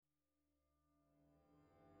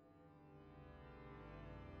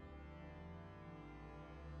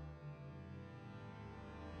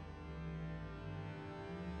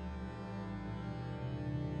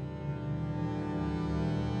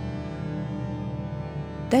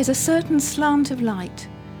There's a certain slant of light,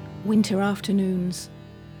 winter afternoons,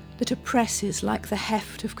 that oppresses like the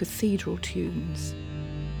heft of cathedral tunes.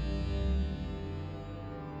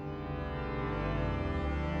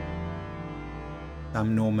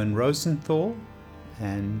 I'm Norman Rosenthal,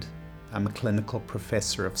 and I'm a clinical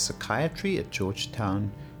professor of psychiatry at Georgetown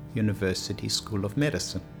University School of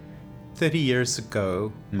Medicine. 30 years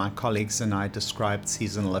ago, my colleagues and I described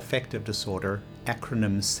seasonal affective disorder,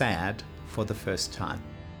 acronym SAD, for the first time.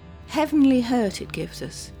 Heavenly hurt it gives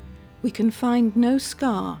us. We can find no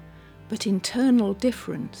scar, but internal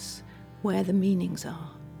difference where the meanings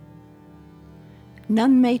are.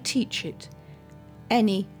 None may teach it.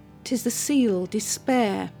 Any, 'tis the seal,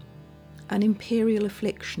 despair, an imperial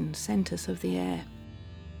affliction sent us of the air.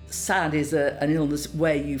 SAD is an illness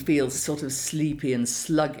where you feel sort of sleepy and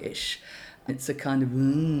sluggish. It's a kind of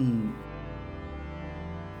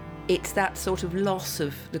It's that sort of loss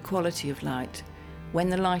of the quality of light. When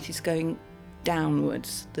the light is going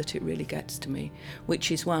downwards, that it really gets to me, which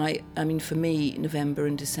is why, for me, November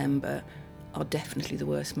and December are definitely the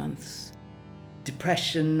worst months.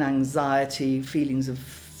 Depression, anxiety, feelings of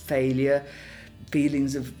failure,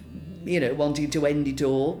 feelings of, wanting to end it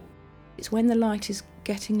all. It's when the light is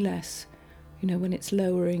getting less, when it's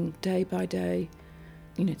lowering day by day,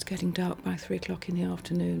 it's getting dark by 3 o'clock in the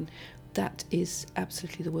afternoon. That is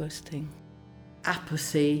absolutely the worst thing.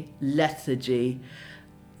 Apathy, lethargy,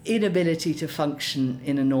 inability to function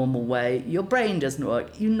in a normal way. Your brain doesn't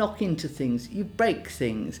work. You knock into things, you break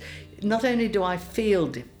things. Not only do I feel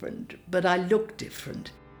different, but I look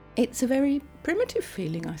different. It's a very primitive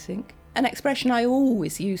feeling, I think. An expression I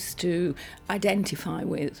always used to identify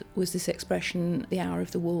with was this expression, the hour of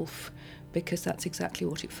the wolf, because that's exactly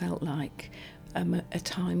what it felt like. A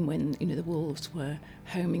time when, the wolves were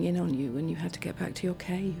homing in on you and you had to get back to your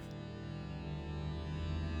cave.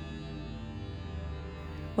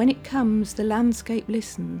 When it comes, the landscape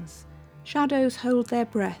listens. Shadows hold their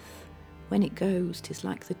breath. When it goes, 'tis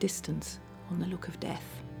like the distance on the look of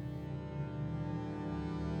death.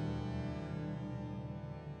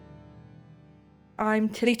 I'm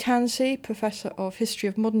Tilly Tansey, Professor of History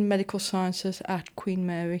of Modern Medical Sciences at Queen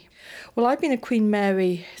Mary. Well, I've been at Queen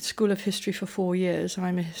Mary School of History for 4 years.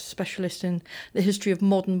 I'm a specialist in the history of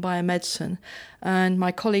modern biomedicine, and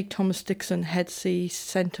my colleague Thomas Dixon heads the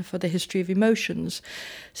Centre for the History of Emotions.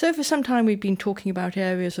 So for some time we've been talking about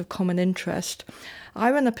areas of common interest. I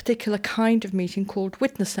run a particular kind of meeting called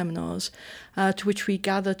witness seminars, to which we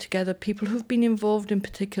gather together people who've been involved in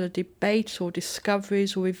particular debates or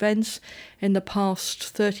discoveries or events in the past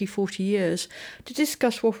 30, 40 years to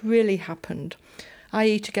discuss what really happened,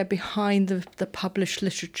 i.e. to get behind the published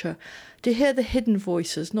literature, to hear the hidden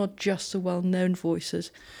voices, not just the well-known voices.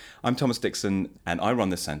 I'm Thomas Dixon, and I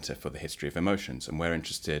run the Centre for the History of Emotions, and we're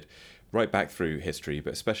interested right back through history,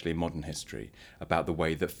 but especially modern history, about the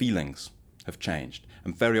way that feelings have changed,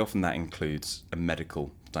 and very often that includes a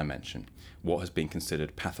medical dimension, what has been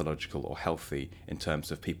considered pathological or healthy in terms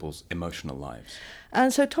of people's emotional lives.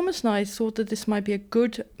 And so Thomas and I thought that this might be a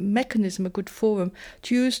good mechanism, a good forum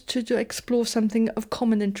to use to explore something of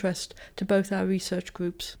common interest to both our research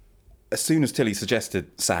groups. As soon as Tilly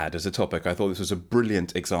suggested SAD as a topic, I thought this was a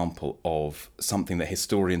brilliant example of something that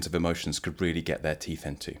historians of emotions could really get their teeth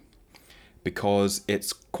into, because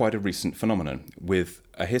it's quite a recent phenomenon with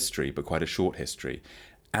a history, but quite a short history.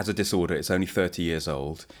 As a disorder, it's only 30 years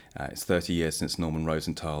old. It's 30 years since Norman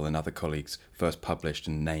Rosenthal and other colleagues first published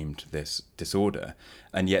and named this disorder.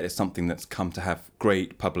 And yet it's something that's come to have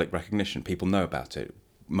great public recognition. People know about it.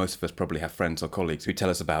 Most of us probably have friends or colleagues who tell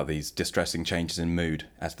us about these distressing changes in mood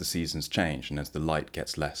as the seasons change and as the light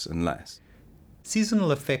gets less and less.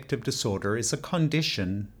 Seasonal affective disorder is a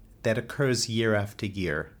condition that occurs year after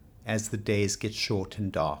year as the days get short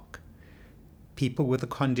and dark. People with the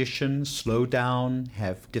condition slow down,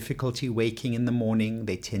 have difficulty waking in the morning,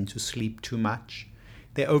 they tend to sleep too much.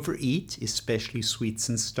 They overeat, especially sweets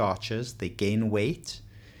and starches, they gain weight.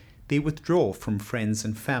 They withdraw from friends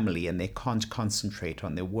and family and they can't concentrate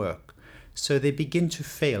on their work. So they begin to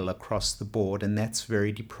fail across the board, and that's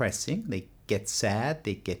very depressing. They get sad,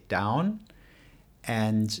 they get down.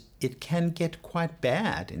 And it can get quite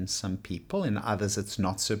bad in some people. In others, it's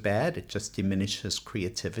not so bad. It just diminishes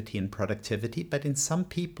creativity and productivity. But in some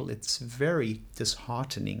people, it's a very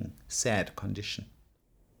disheartening, sad condition.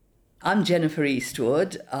 I'm Jennifer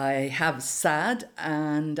Eastwood. I have SAD,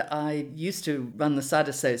 and I used to run the SAD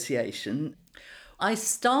Association. I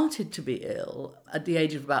started to be ill at the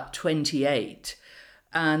age of about 28.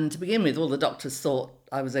 And to begin with, all the doctors thought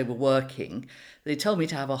I was overworking. They told me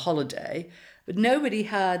to have a holiday. But nobody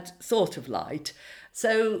had thought of light.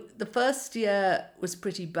 So the first year was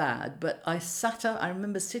pretty bad, but I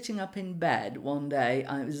remember sitting up in bed one day,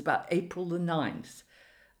 and it was about April the 9th,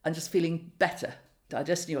 and just feeling better. I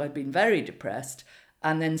just knew I'd been very depressed,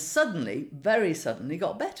 and then suddenly, very suddenly,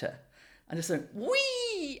 got better. I just went,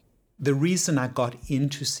 whee! The reason I got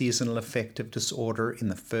into seasonal affective disorder in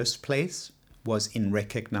the first place was in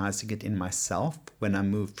recognizing it in myself when I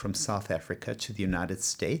moved from South Africa to the United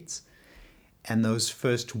States. And those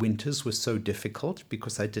first winters were so difficult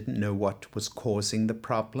because I didn't know what was causing the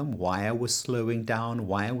problem, why I was slowing down,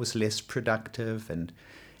 why I was less productive and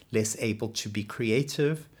less able to be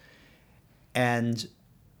creative. And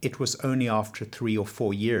it was only after 3 or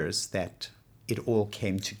 4 years that it all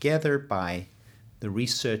came together by the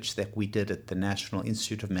research that we did at the National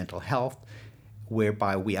Institute of Mental Health,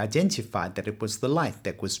 whereby we identified that it was the light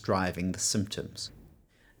that was driving the symptoms.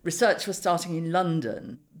 Research was starting in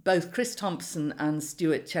London. Both Chris Thompson and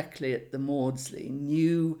Stuart Checkley at the Maudsley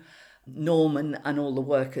knew Norman and all the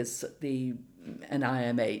workers at the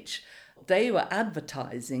NIMH. They were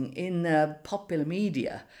advertising in popular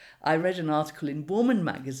media. I read an article in Woman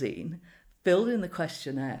magazine, filled in the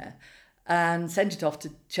questionnaire, and sent it off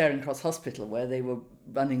to Charing Cross Hospital, where they were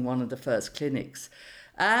running one of the first clinics.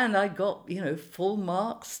 And I got, full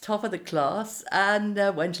marks, top of the class, and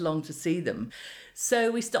went along to see them.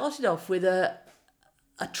 So we started off with a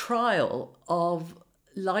trial of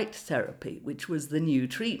light therapy, which was the new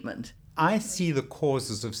treatment. I see the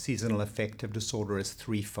causes of seasonal affective disorder as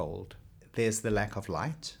threefold. There's the lack of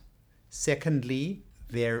light. Secondly,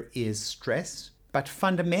 there is stress. But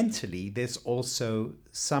fundamentally, there's also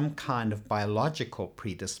some kind of biological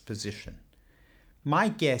predisposition. My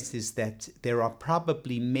guess is that there are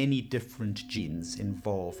probably many different genes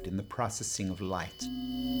involved in the processing of light.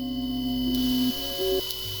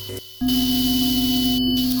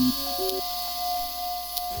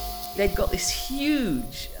 They'd got this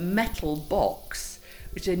huge metal box,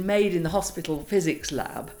 which they'd made in the hospital physics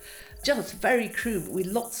lab, just very crude, with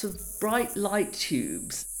lots of bright light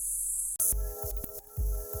tubes.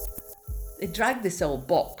 They dragged this old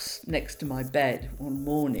box next to my bed one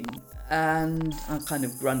morning, and I kind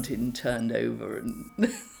of grunted and turned over and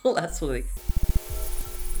all that sort of thing.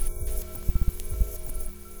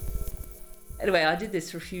 Anyway, I did this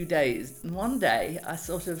for a few days, and one day I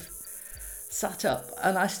sort of sat up,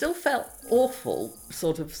 and I still felt awful,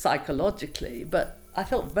 sort of psychologically, but I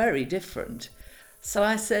felt very different. So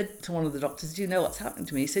I said to one of the doctors, "Do you know what's happening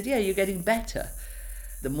to me?" He said, "Yeah, you're getting better."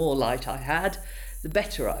 The more light I had, the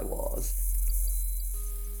better I was.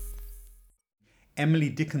 Emily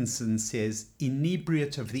Dickinson says,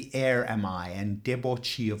 "Inebriate of the air am I, and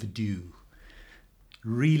debauchee of dew,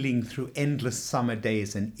 reeling through endless summer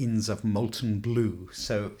days and inns of molten blue."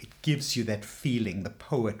 So it gives you that feeling. The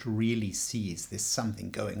poet really sees there's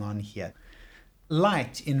something going on here.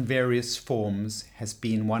 Light in various forms has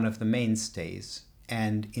been one of the mainstays.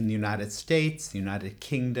 And in the United States, the United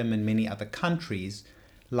Kingdom, and many other countries,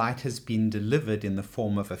 light has been delivered in the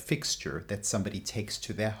form of a fixture that somebody takes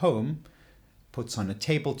to their home, puts on a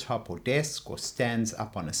tabletop or desk, or stands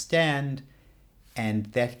up on a stand, and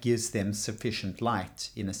that gives them sufficient light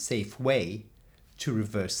in a safe way to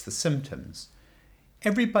reverse the symptoms.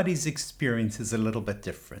 Everybody's experience is a little bit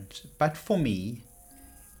different, but for me,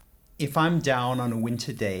 if I'm down on a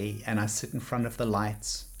winter day and I sit in front of the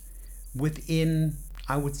lights, within,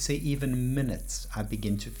 I would say, even minutes, I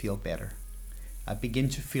begin to feel better. I begin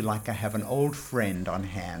to feel like I have an old friend on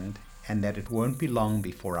hand, and that it won't be long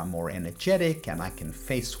before I'm more energetic and I can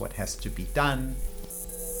face what has to be done.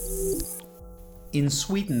 In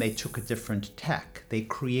Sweden, they took a different tack. They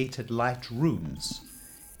created light rooms,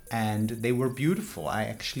 and they were beautiful. I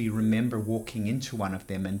actually remember walking into one of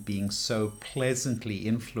them and being so pleasantly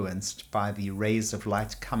influenced by the rays of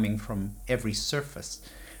light coming from every surface.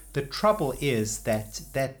 The trouble is that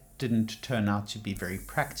that didn't turn out to be very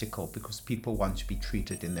practical because people want to be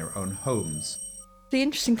treated in their own homes. The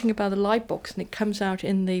interesting thing about the light box, and it comes out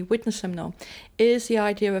in the witness seminar, is the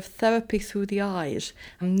idea of therapy through the eyes.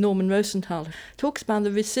 And Norman Rosenthal talks about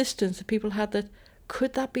the resistance that people had, that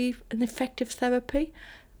could that be an effective therapy?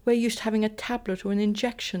 We're used to having a tablet or an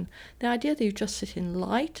injection. The idea that you just sit in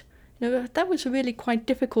light, that was a really quite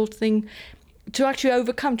difficult thing to actually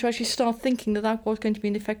overcome, to actually start thinking that that was going to be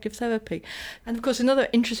an effective therapy. And of course, another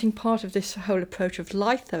interesting part of this whole approach of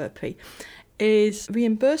light therapy is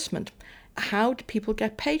reimbursement. How do people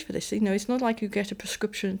get paid for this? It's not like you get a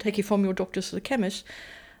prescription and take it from your doctor to the chemist.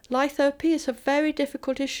 Light therapy is a very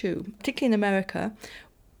difficult issue, particularly in America,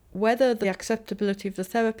 whether the acceptability of the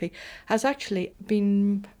therapy has actually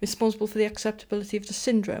been responsible for the acceptability of the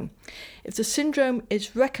syndrome. If the syndrome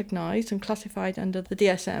is recognised and classified under the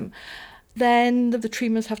DSM, then the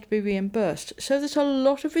treatments have to be reimbursed. So there's a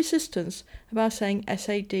lot of resistance about saying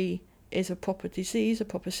SAD is a proper disease, a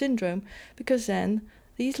proper syndrome, because then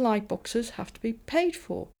these light boxes have to be paid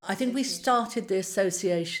for. I think we started the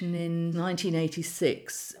association in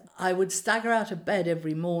 1986. I would stagger out of bed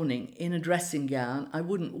every morning in a dressing gown. I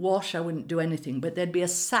wouldn't wash, I wouldn't do anything, but there'd be a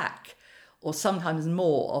sack or sometimes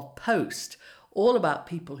more of post all about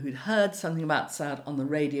people who'd heard something about SAD on the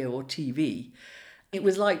radio or TV. It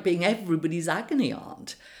was like being everybody's agony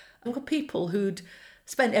aunt. There were people who'd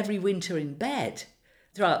spent every winter in bed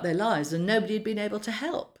throughout their lives and nobody had been able to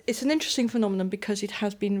help. It's an interesting phenomenon because it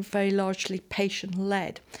has been very largely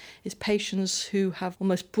patient-led. It's patients who have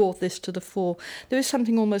almost brought this to the fore. There is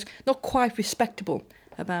something almost not quite respectable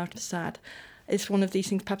about SAD. It's one of these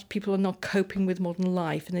things, perhaps people are not coping with modern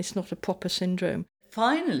life and it's not a proper syndrome.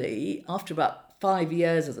 Finally, after about 5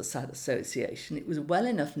 years of the SAD Association, it was well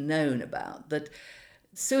enough known about that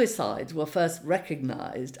suicides were first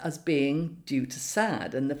recognised as being due to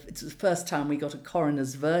SAD. And it's the first time we got a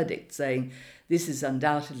coroner's verdict saying this is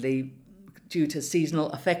undoubtedly due to seasonal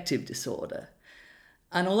affective disorder.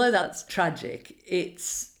 And although that's tragic, it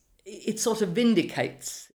sort of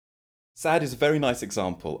vindicates. SAD is a very nice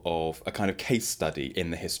example of a kind of case study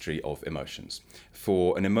in the history of emotions.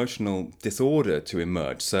 For an emotional disorder to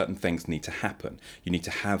emerge, certain things need to happen. You need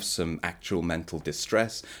to have some actual mental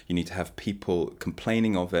distress, you need to have people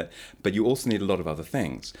complaining of it, but you also need a lot of other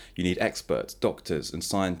things. You need experts, doctors and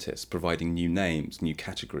scientists providing new names, new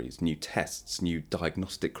categories, new tests, new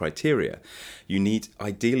diagnostic criteria. You need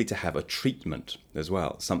ideally to have a treatment as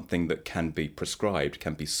well, something that can be prescribed,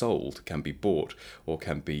 can be sold, can be bought, or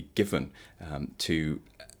can be given to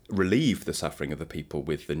relieve the suffering of the people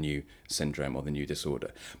with the new syndrome or the new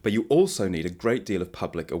disorder. But you also need a great deal of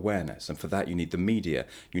public awareness, and for that you need the media,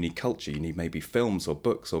 you need culture, you need maybe films or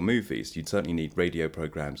books or movies, you'd certainly need radio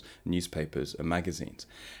programs, newspapers and magazines.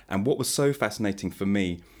 And what was so fascinating for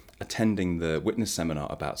me attending the witness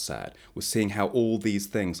seminar about SAD was seeing how all these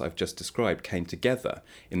things I've just described came together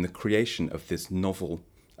in the creation of this novel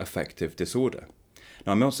affective disorder.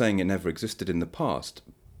 Now, I'm not saying it never existed in the past.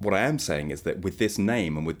 What I am saying is that with this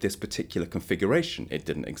name and with this particular configuration, it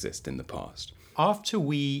didn't exist in the past. After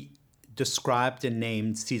we described and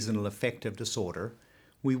named seasonal affective disorder,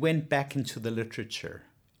 we went back into the literature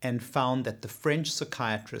and found that the French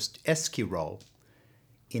psychiatrist Esquirol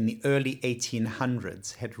in the early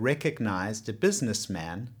 1800s had recognized a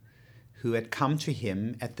businessman who had come to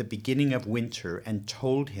him at the beginning of winter and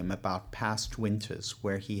told him about past winters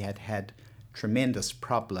where he had had tremendous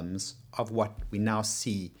problems of what we now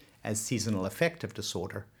see as seasonal affective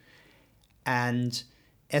disorder. And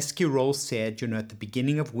Esquirol said, at the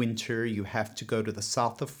beginning of winter, you have to go to the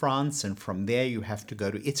south of France, and from there you have to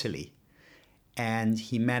go to Italy. And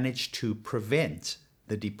he managed to prevent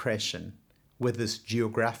the depression with this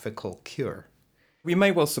geographical cure. We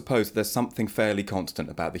may well suppose there's something fairly constant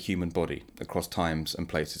about the human body across times and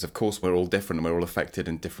places. Of course, we're all different and we're all affected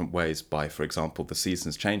in different ways by, for example, the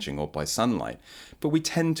seasons changing or by sunlight. But we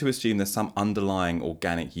tend to assume there's some underlying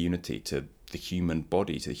organic unity to the human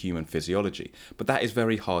body, to the human physiology. But that is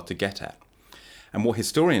very hard to get at. And what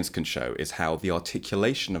historians can show is how the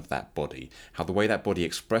articulation of that body, how the way that body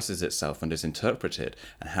expresses itself and is interpreted,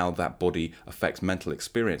 and how that body affects mental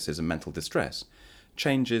experiences and mental distress,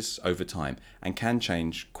 changes over time and can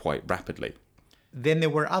change quite rapidly. Then there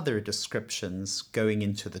were other descriptions going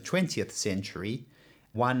into the 20th century.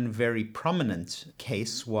 One very prominent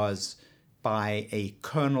case was by a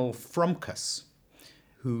Colonel Fromkus,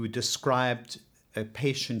 who described a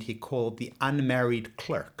patient he called the unmarried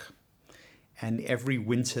clerk. And every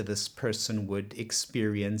winter this person would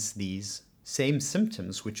experience these same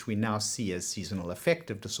symptoms, which we now see as seasonal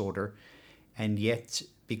affective disorder, and yet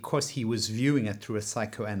because he was viewing it through a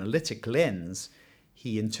psychoanalytic lens,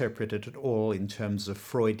 he interpreted it all in terms of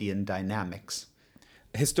Freudian dynamics.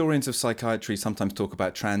 Historians of psychiatry sometimes talk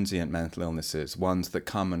about transient mental illnesses, ones that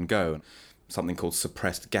come and go. Something called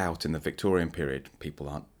suppressed gout in the Victorian period, people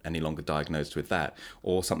aren't any longer diagnosed with that,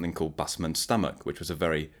 or something called Busman's stomach, which was a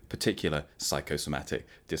very particular psychosomatic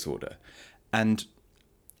disorder. And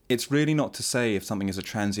it's really not to say if something is a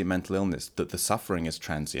transient mental illness that the suffering is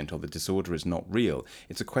transient or the disorder is not real.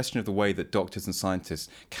 It's a question of the way that doctors and scientists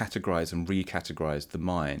categorize and recategorize the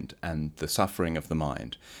mind and the suffering of the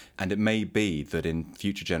mind. And it may be that in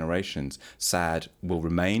future generations, SAD will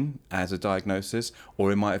remain as a diagnosis,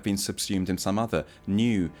 or it might have been subsumed in some other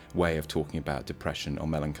new way of talking about depression or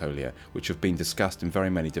melancholia, which have been discussed in very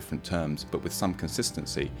many different terms, but with some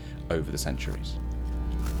consistency over the centuries.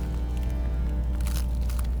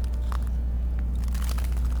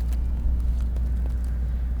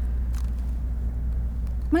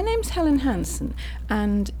 My name name's Helen Hanson,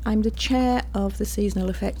 and I'm the chair of the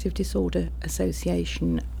Seasonal Affective Disorder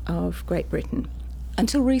Association of Great Britain.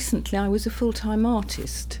 Until recently, I was a full-time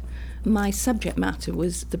artist. My subject matter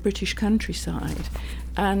was the British countryside,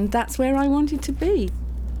 and that's where I wanted to be.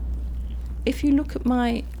 If you look at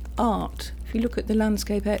my art, if you look at the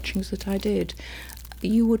landscape etchings that I did,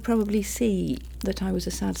 you would probably see that I was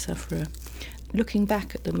a sad sufferer. Looking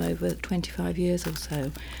back at them over 25 years or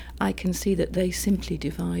so, I can see that they simply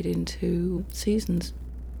divide into seasons.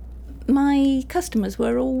 My customers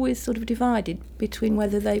were always sort of divided between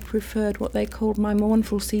whether they preferred what they called my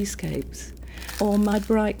mournful seascapes or my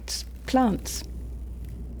bright plants.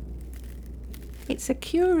 It's a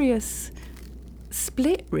curious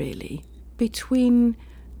split, really, between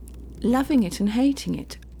loving it and hating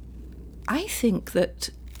it. I think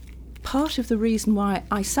that part of the reason why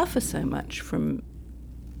I suffer so much from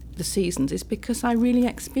the seasons is because I really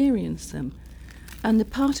experience them. And the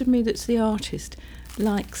part of me that's the artist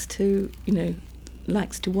likes to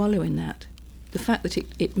wallow in that. The fact that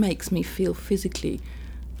it makes me feel physically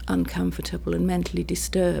uncomfortable and mentally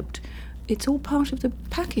disturbed, it's all part of the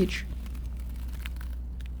package.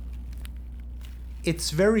 It's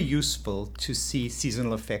very useful to see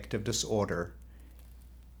seasonal affective disorder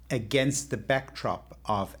against the backdrop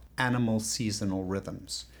of animal seasonal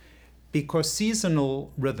rhythms. Because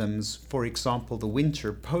seasonal rhythms, for example, the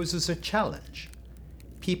winter, poses a challenge.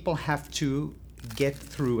 People have to get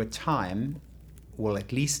through a time, well,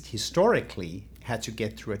 at least historically, had to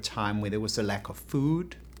get through a time where there was a lack of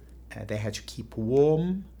food. They had to keep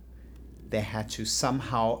warm. They had to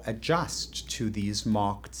somehow adjust to these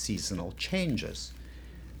marked seasonal changes.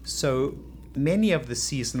 So many of the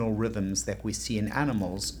seasonal rhythms that we see in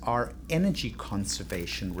animals are energy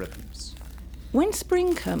conservation rhythms. When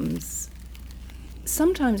spring comes,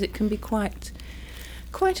 sometimes it can be quite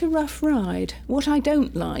a rough ride. What I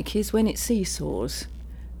don't like is when it seesaws,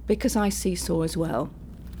 because I seesaw as well,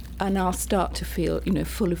 and I'll start to feel,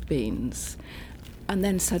 full of beans, and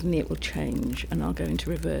then suddenly it will change and I'll go into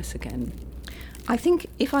reverse again. I think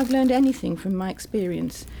if I've learned anything from my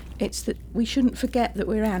experience, it's that we shouldn't forget that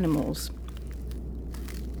we're animals.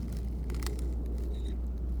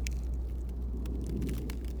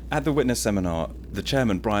 At the Witness seminar, the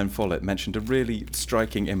chairman, Brian Follett, mentioned a really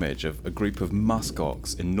striking image of a group of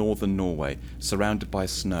muskox in northern Norway, surrounded by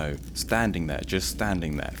snow, just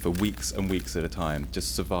standing there for weeks and weeks at a time,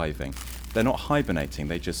 just surviving. They're not hibernating,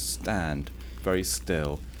 they just stand very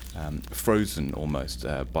still, frozen almost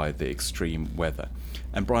by the extreme weather.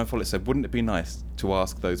 And Brian Follett said, wouldn't it be nice to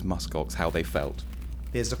ask those muskox how they felt?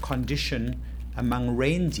 There's a condition among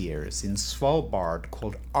reindeers in Svalbard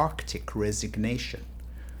called Arctic resignation,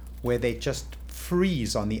 where they just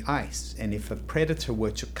freeze on the ice, and if a predator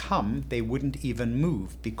were to come, they wouldn't even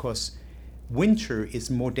move because winter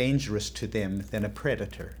is more dangerous to them than a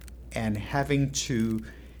predator. And having to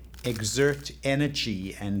exert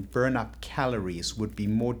energy and burn up calories would be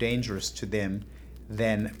more dangerous to them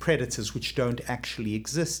than predators which don't actually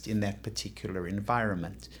exist in that particular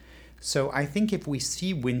environment. So I think if we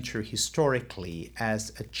see winter historically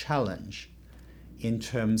as a challenge in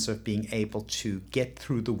terms of being able to get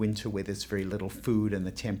through the winter where there's very little food and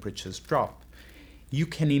the temperatures drop, you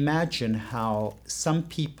can imagine how some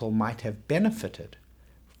people might have benefited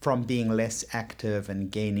from being less active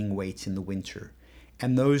and gaining weight in the winter.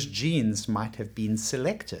 And those genes might have been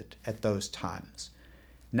selected at those times.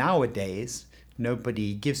 Nowadays,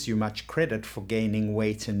 nobody gives you much credit for gaining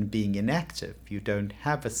weight and being inactive. You don't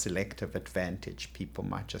have a selective advantage. People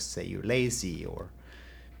might just say you're lazy, or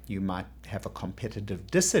you might have a competitive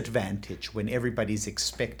disadvantage when everybody's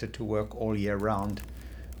expected to work all year round,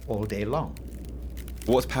 all day long.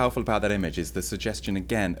 What's powerful about that image is the suggestion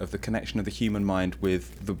again of the connection of the human mind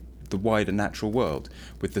with the wider natural world,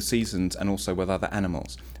 with the seasons and also with other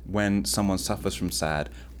animals. When someone suffers from SAD,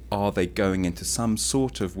 are they going into some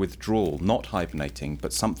sort of withdrawal, not hibernating,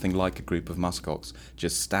 but something like a group of muskox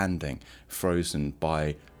just standing, frozen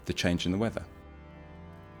by the change in the weather?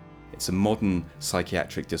 It's a modern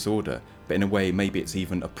psychiatric disorder, but in a way maybe it's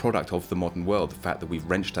even a product of the modern world, the fact that we've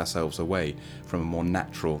wrenched ourselves away from a more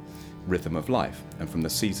natural rhythm of life and from the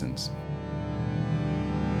seasons.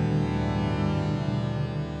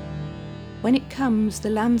 When it comes, the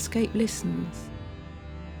landscape listens.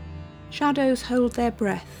 Shadows hold their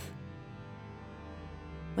breath.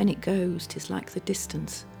 When it goes, 'tis like the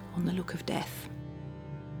distance on the look of death.